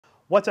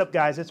What's up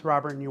guys, it's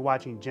Robert and you're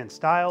watching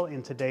GentStyle.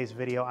 In today's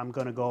video, I'm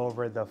gonna go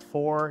over the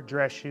 4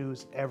 dress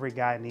shoes every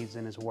guy needs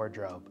in his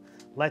wardrobe.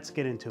 Let's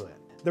get into it.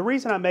 The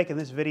reason I'm making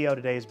this video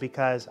today is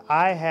because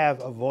I have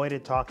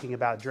avoided talking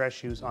about dress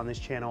shoes on this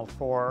channel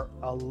for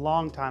a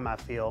long time, I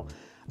feel.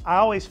 I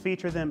always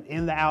feature them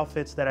in the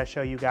outfits that I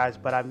show you guys,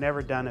 but I've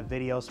never done a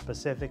video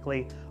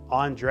specifically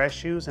on dress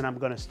shoes, and I'm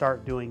gonna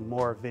start doing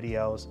more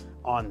videos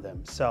on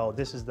them. So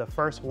this is the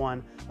first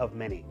one of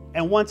many.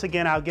 And once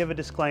again, I'll give a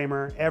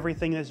disclaimer.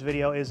 Everything in this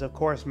video is of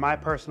course my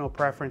personal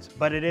preference,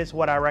 but it is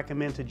what I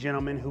recommend to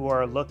gentlemen who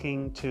are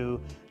looking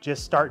to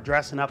just start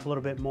dressing up a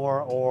little bit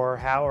more or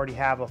already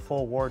have a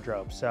full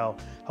wardrobe. So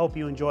hope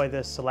you enjoy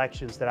the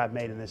selections that I've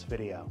made in this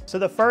video. So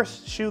the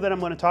first shoe that I'm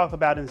going to talk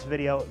about in this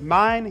video,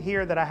 mine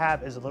here that I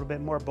have is a little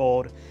bit more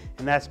bold,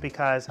 and that's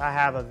because I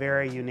have a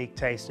very unique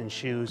taste in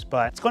shoes,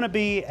 but it's going to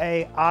be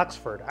a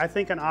Oxford. I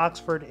think an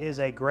Oxford is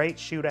a great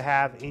shoe to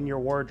have in your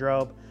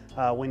wardrobe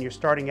when you're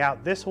starting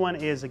out. This one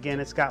is,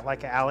 again, it's got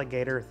like an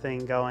alligator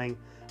thing going,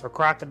 or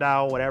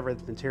crocodile, whatever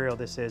the material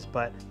this is,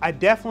 but I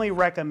definitely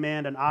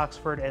recommend an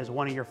Oxford as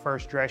one of your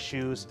first dress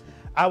shoes.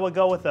 I would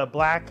go with a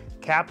black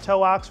cap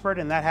toe Oxford,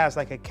 and that has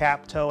like a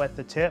cap toe at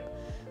the tip.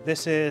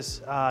 This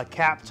is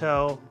cap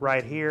toe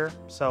right here.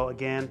 So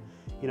again,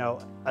 you know,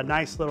 a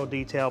nice little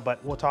detail,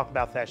 but we'll talk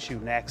about that shoe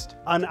next.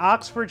 An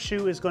Oxford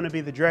shoe is going to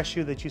be the dress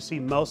shoe that you see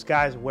most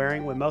guys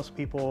wearing. When most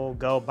people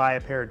go buy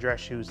a pair of dress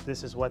shoes,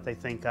 this is what they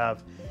think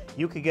of.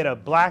 You could get a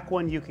black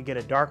one, you could get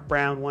a dark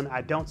brown one. I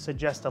don't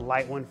suggest a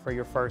light one for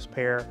your first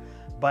pair,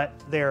 but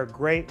they're a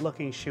great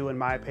looking shoe in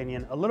my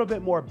opinion. A little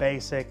bit more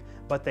basic,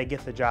 but they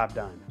get the job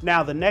done.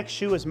 Now the next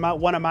shoe is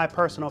one of my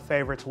personal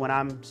favorites when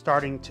I'm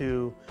starting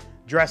to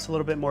dress a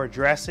little bit more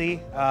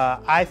dressy.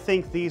 I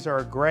think these are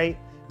a great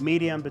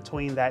medium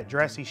between that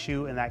dressy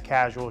shoe and that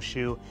casual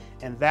shoe,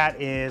 and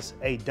that is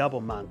a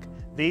double monk.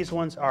 These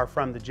ones are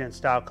from the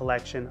GentStyle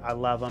collection. I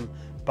love them,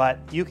 but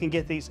you can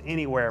get these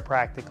anywhere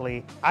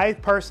practically. I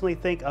personally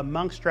think a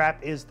monk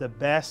strap is the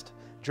best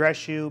dress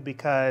shoe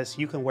because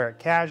you can wear it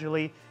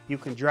casually, you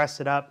can dress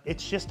it up.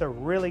 It's just a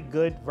really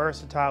good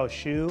versatile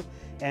shoe,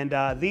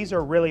 and these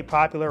are really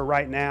popular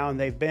right now, and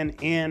they've been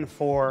in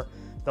for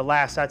the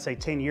last, I'd say,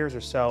 10 years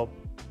or so.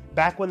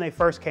 Back when they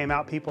first came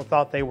out, people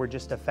thought they were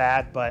just a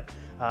fad, but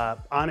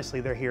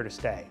honestly, they're here to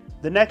stay.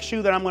 The next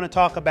shoe that I'm going to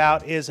talk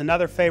about is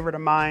another favorite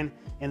of mine,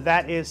 and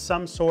that is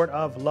some sort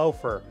of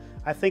loafer.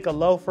 I think a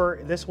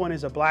loafer, this one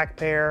is a black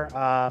pair.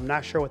 I'm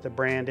not sure what the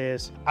brand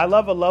is. I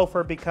love a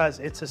loafer because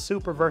it's a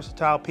super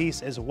versatile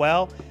piece as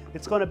well.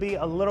 It's going to be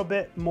a little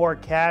bit more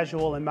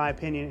casual in my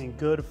opinion and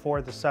good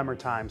for the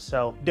summertime.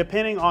 So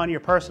depending on your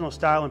personal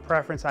style and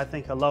preference, I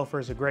think a loafer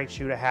is a great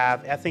shoe to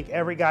have. I think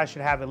every guy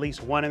should have at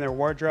least one in their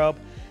wardrobe.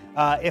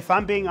 If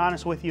I'm being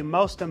honest with you,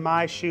 most of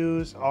my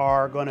shoes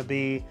are going to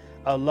be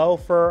a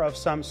loafer of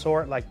some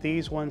sort. Like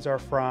these ones are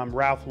from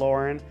Ralph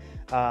Lauren.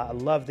 I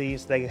love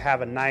these. They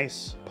have a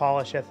nice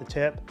polish at the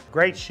tip.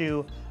 Great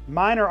shoe.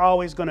 Mine are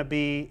always going to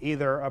be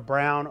either a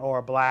brown or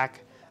a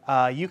black.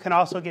 You can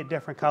also get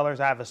different colors.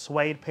 I have a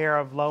suede pair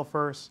of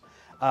loafers.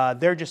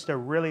 They're just a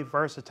really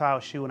versatile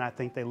shoe, and I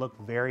think they look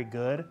very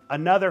good.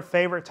 Another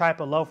favorite type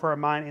of loafer of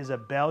mine is a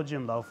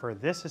Belgian loafer.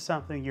 This is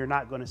something you're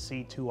not going to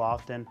see too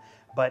often,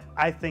 but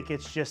I think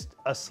it's just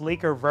a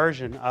sleeker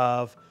version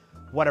of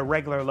what a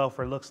regular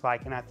loafer looks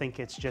like, and I think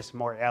it's just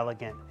more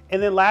elegant.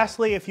 And then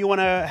lastly, if you want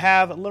to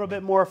have a little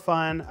bit more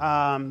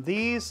fun,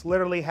 these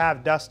literally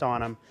have dust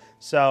on them,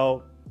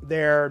 so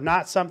they're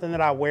not something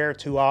that I wear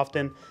too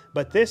often,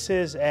 but this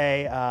is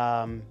a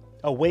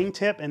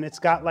wingtip, and it's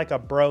got like a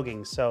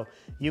broguing, so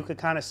you could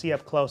kind of see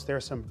up close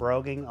there's some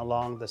broguing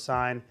along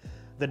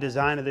the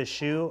design of this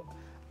shoe.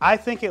 I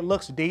think it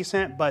looks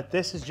decent, but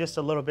this is just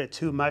a little bit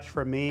too much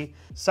for me.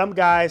 Some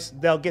guys,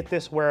 they'll get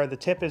this where the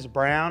tip is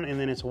brown and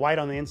then it's white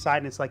on the inside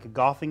and it's like a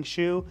golfing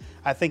shoe.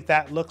 I think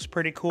that looks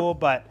pretty cool,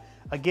 but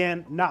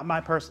again, not my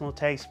personal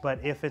taste,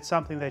 but if it's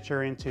something that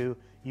you're into,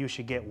 you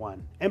should get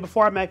one. And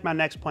before I make my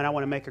next point, I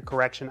want to make a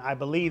correction. I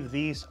believe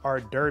these are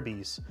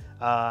derbies.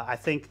 I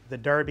think the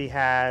derby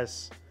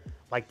has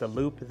like the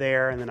loop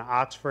there, and then the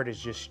Oxford is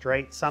just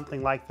straight,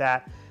 something like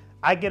that.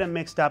 I get them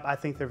mixed up. I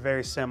think they're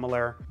very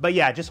similar. But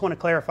yeah, I just want to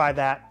clarify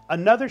that.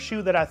 Another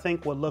shoe that I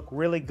think would look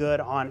really good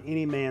on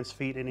any man's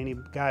feet in any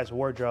guy's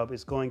wardrobe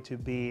is going to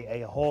be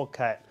a hole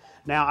cut.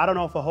 Now, I don't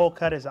know if a hole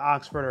cut is an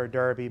Oxford or a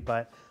derby,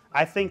 but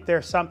I think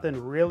there's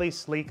something really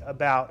sleek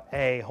about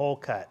a hole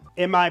cut.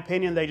 In my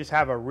opinion, they just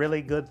have a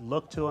really good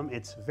look to them.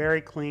 It's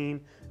very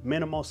clean,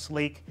 minimal,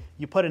 sleek.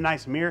 You put a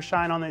nice mirror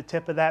shine on the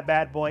tip of that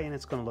bad boy and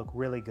it's gonna look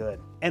really good.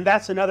 And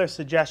that's another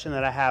suggestion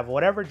that I have.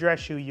 Whatever dress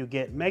shoe you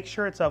get, make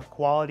sure it's of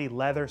quality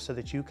leather so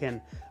that you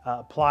can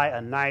apply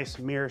a nice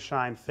mirror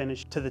shine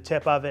finish to the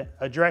tip of it.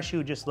 A dress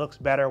shoe just looks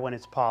better when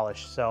it's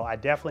polished. So I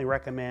definitely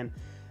recommend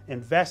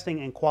investing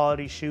in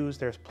quality shoes.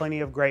 There's plenty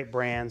of great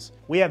brands.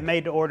 We have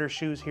made to order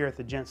shoes here at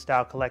the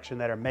GentStyle collection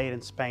that are made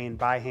in Spain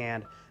by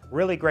hand.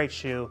 Really great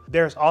shoe.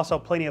 There's also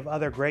plenty of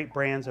other great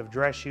brands of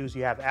dress shoes.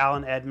 You have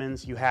Allen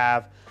Edmonds, you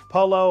have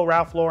Polo,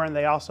 Ralph Lauren.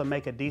 They also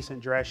make a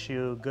decent dress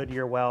shoe,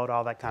 Goodyear weld,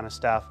 all that kind of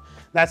stuff.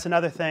 That's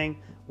another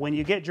thing. When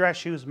you get dress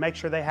shoes, make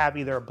sure they have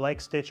either a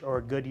Blake stitch or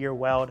a Goodyear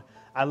weld.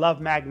 I love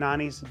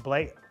Magnani's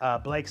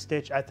Blake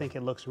stitch. I think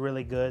it looks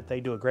really good.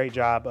 They do a great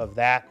job of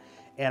that.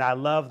 And I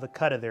love the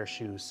cut of their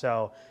shoes.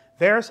 So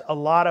there's a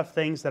lot of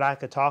things that I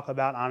could talk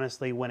about,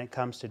 honestly, when it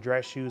comes to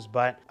dress shoes,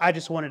 but I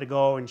just wanted to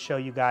go and show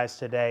you guys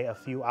today a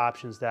few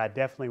options that I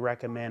definitely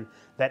recommend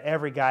that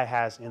every guy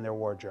has in their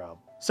wardrobe.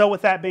 So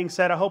with that being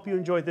said, I hope you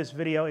enjoyed this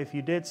video. If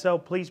you did so,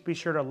 please be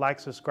sure to like,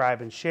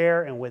 subscribe, and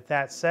share. And with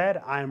that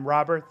said, I'm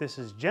Robert, this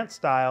is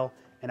GentStyle,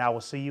 and I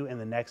will see you in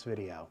the next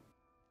video.